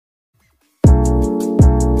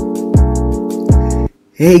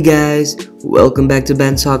Hey guys, welcome back to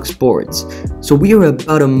Ben Talk Sports. So we are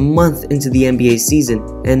about a month into the NBA season,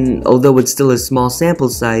 and although it's still a small sample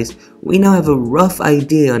size, we now have a rough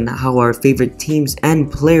idea on how our favorite teams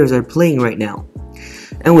and players are playing right now.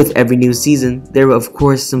 And with every new season, there are of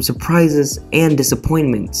course some surprises and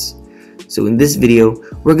disappointments. So in this video,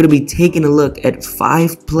 we're going to be taking a look at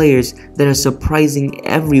 5 players that are surprising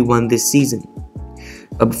everyone this season.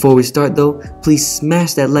 But before we start though, please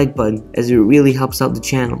smash that like button as it really helps out the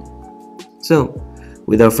channel. So,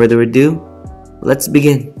 without further ado, let's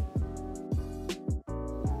begin.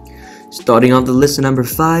 Starting off the list at number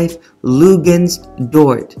 5, Luguentz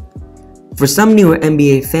Dort. For some newer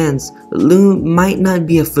NBA fans, Lou might not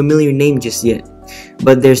be a familiar name just yet,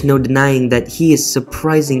 but there's no denying that he is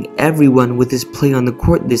surprising everyone with his play on the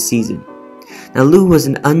court this season. Now Lou was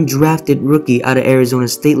an undrafted rookie out of Arizona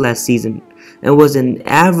State last season, and was an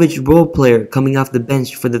average role player coming off the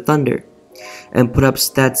bench for the Thunder, and put up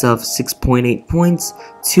stats of 6.8 points,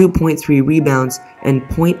 2.3 rebounds, and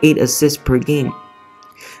 0.8 assists per game.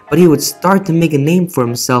 But he would start to make a name for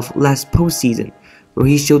himself last postseason, where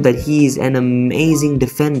he showed that he is an amazing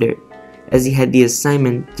defender, as he had the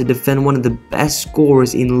assignment to defend one of the best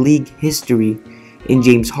scorers in league history in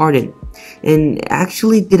James Harden, and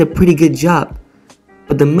actually did a pretty good job.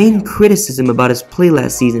 But the main criticism about his play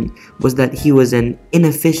last season was that he was an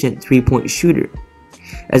inefficient 3-point shooter,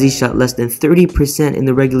 as he shot less than 30% in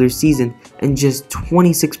the regular season and just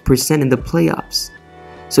 26% in the playoffs.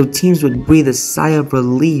 So teams would breathe a sigh of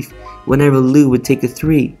relief whenever Lou would take a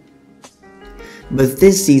 3. But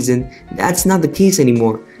this season, that's not the case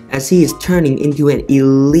anymore, as he is turning into an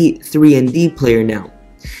elite 3-and-D player now,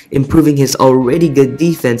 improving his already good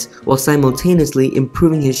defense while simultaneously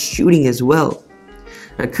improving his shooting as well.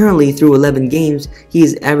 Now currently, through 11 games, he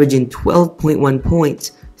is averaging 12.1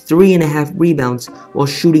 points, 3.5 rebounds, while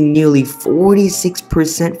shooting nearly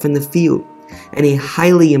 46% from the field, and a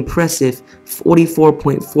highly impressive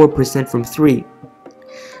 44.4% from 3.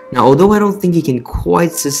 Now although I don't think he can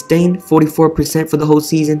quite sustain 44% for the whole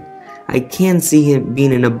season, I can see him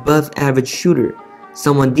being an above average shooter,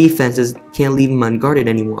 someone defenses can't leave him unguarded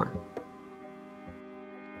anymore.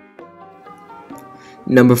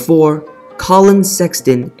 Number 4. Collin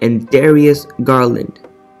Sexton and Darius Garland.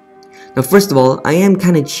 Now first of all, I am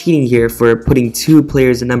kind of cheating here for putting 2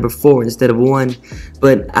 players at number 4 instead of 1,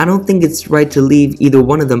 but I don't think it's right to leave either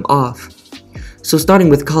one of them off. So starting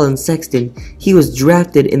with Collin Sexton, he was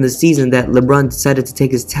drafted in the season that LeBron decided to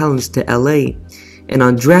take his talents to LA, and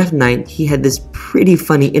on draft night he had this pretty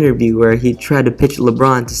funny interview where he tried to pitch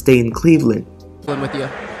LeBron to stay in Cleveland. With you.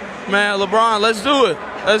 Man, LeBron, let's do it.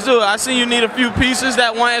 Let's do it. I see you need a few pieces,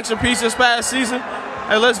 that one extra piece this past season.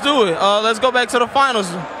 Hey, let's do it. Let's go back to the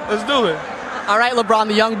finals. Let's do it. All right, LeBron,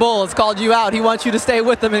 the young bull has called you out. He wants you to stay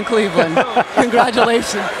with him in Cleveland.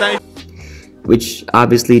 Congratulations. Thank you. Which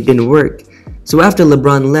obviously didn't work. So after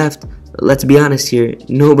LeBron left, let's be honest here,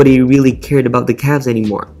 nobody really cared about the Cavs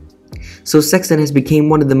anymore. So Sexton has become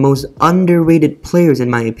one of the most underrated players in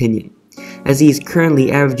my opinion, as he is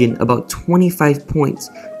currently averaging about 25 points,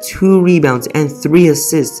 2 rebounds, and 3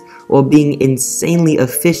 assists while being insanely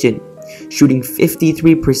efficient, shooting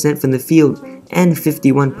 53% from the field and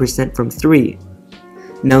 51% from 3.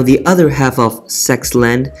 Now the other half of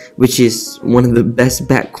Sexland, which is one of the best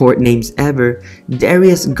backcourt names ever,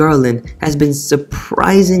 Darius Garland, has been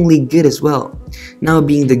surprisingly good as well, now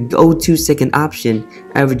being the go-to second option,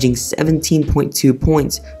 averaging 17.2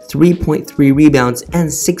 points, 3.3 rebounds, and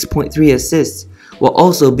 6.3 assists, while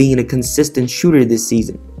also being a consistent shooter this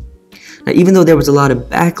season. Now even though there was a lot of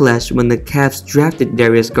backlash when the Cavs drafted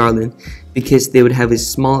Darius Garland because they would have a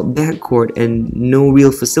small backcourt and no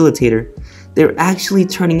real facilitator, they're actually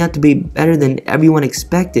turning out to be better than everyone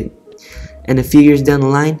expected. And a few years down the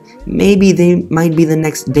line, maybe they might be the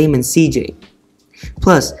next Dame and CJ.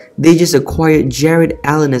 Plus, they just acquired Jarrett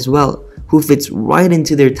Allen as well, who fits right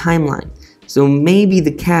into their timeline. So maybe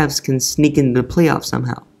the Cavs can sneak into the playoffs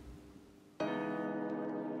somehow.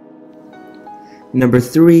 Number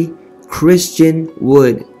 3. Christian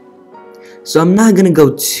Wood. So I'm not gonna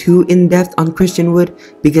go too in-depth on Christian Wood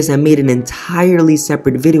because I made an entirely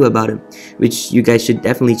separate video about him, which you guys should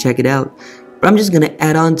definitely check it out, but I'm just gonna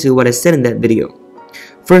add on to what I said in that video.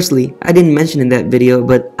 Firstly, I didn't mention in that video,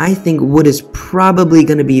 but I think Wood is probably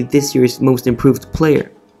gonna be this year's most improved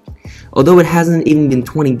player. Although it hasn't even been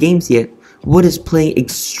 20 games yet, Wood is playing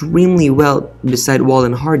extremely well beside Wall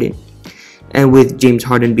and Harden. And with James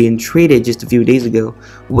Harden being traded just a few days ago,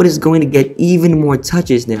 Wood is going to get even more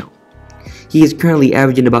touches now. He is currently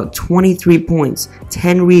averaging about 23 points,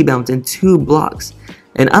 10 rebounds, and 2 blocks,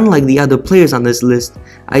 And unlike the other players on this list,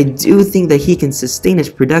 I do think that he can sustain his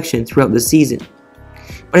production throughout the season.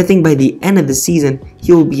 but I think by the end of the season,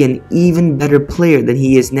 he will be an even better player than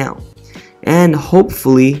he is now, and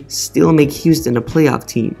hopefully still make Houston a playoff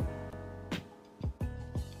team.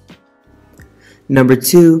 Number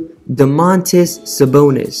 2, Domantas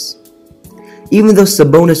Sabonis. Even though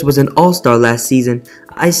Sabonis was an all-star last season,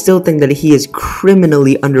 I still think that he is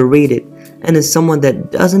criminally underrated and is someone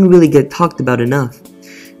that doesn't really get talked about enough.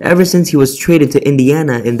 Ever since he was traded to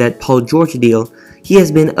Indiana in that Paul George deal, he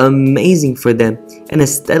has been amazing for them and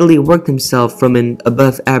has steadily worked himself from an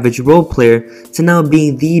above-average role player to now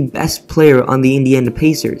being the best player on the Indiana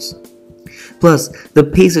Pacers. Plus, the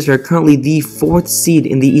Pacers are currently the 4th seed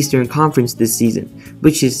in the Eastern Conference this season,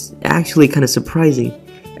 which is actually kind of surprising,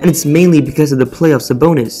 and it's mainly because of the play of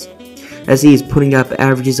Sabonis, as he is putting up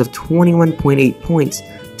averages of 21.8 points,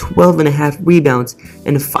 12.5 rebounds,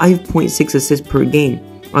 and 5.6 assists per game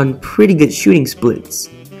on pretty good shooting splits.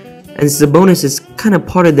 And Sabonis is kind of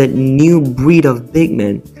part of that new breed of big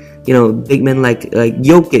men, big men like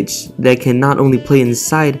Jokic that can not only play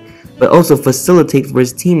inside but also facilitate for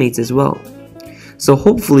his teammates as well. So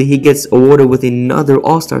hopefully he gets awarded with another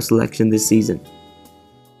All-Star selection this season.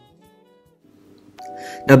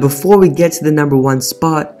 Now before we get to the number 1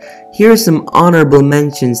 spot, here are some honorable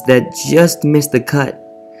mentions that just missed the cut.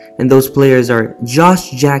 And those players are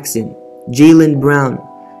Josh Jackson, Jaylen Brown,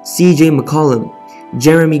 CJ McCollum,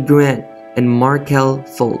 Jeremy Grant, and Markelle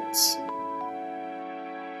Fultz.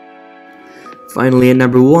 Finally at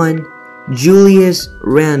number 1, Julius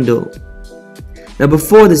Randle. Now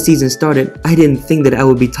before the season started, I didn't think that I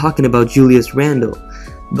would be talking about Julius Randle,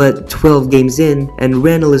 but 12 games in and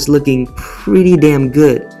Randle is looking pretty damn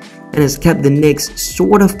good and has kept the Knicks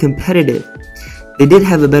sort of competitive. They did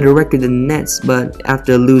have a better record than the Nets, but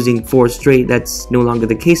after losing 4 straight, that's no longer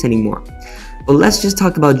the case anymore. But let's just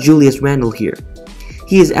talk about Julius Randle here.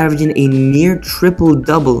 He is averaging a near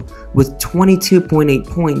triple-double with 22.8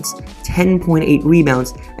 points, 10.8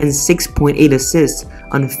 rebounds, and 6.8 assists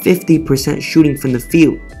on 50% shooting from the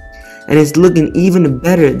field. And it's looking even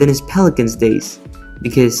better than his Pelicans days.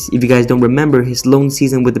 Because if you guys don't remember his lone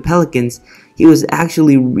season with the Pelicans, he was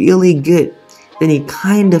actually really good. Then he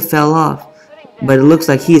kinda fell off, but it looks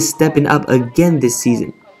like he is stepping up again this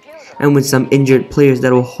season. And with some injured players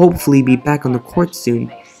that will hopefully be back on the court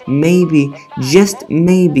soon, maybe, just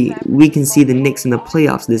maybe, we can see the Knicks in the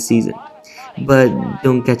playoffs this season. But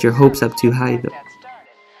don't get your hopes up too high though.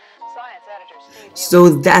 So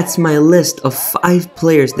that's my list of 5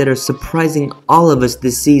 players that are surprising all of us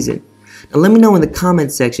this season. Now let me know in the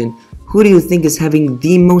comment section, who do you think is having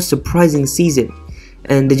the most surprising season?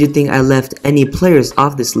 And did you think I left any players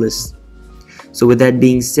off this list? So with that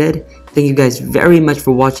being said, thank you guys very much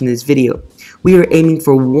for watching this video. We are aiming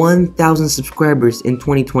for 1,000 subscribers in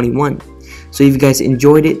 2021. So if you guys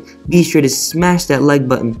enjoyed it, be sure to smash that like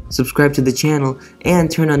button, subscribe to the channel, and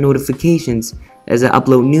turn on notifications as I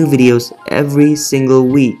upload new videos every single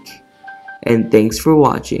week. And thanks for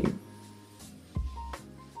watching.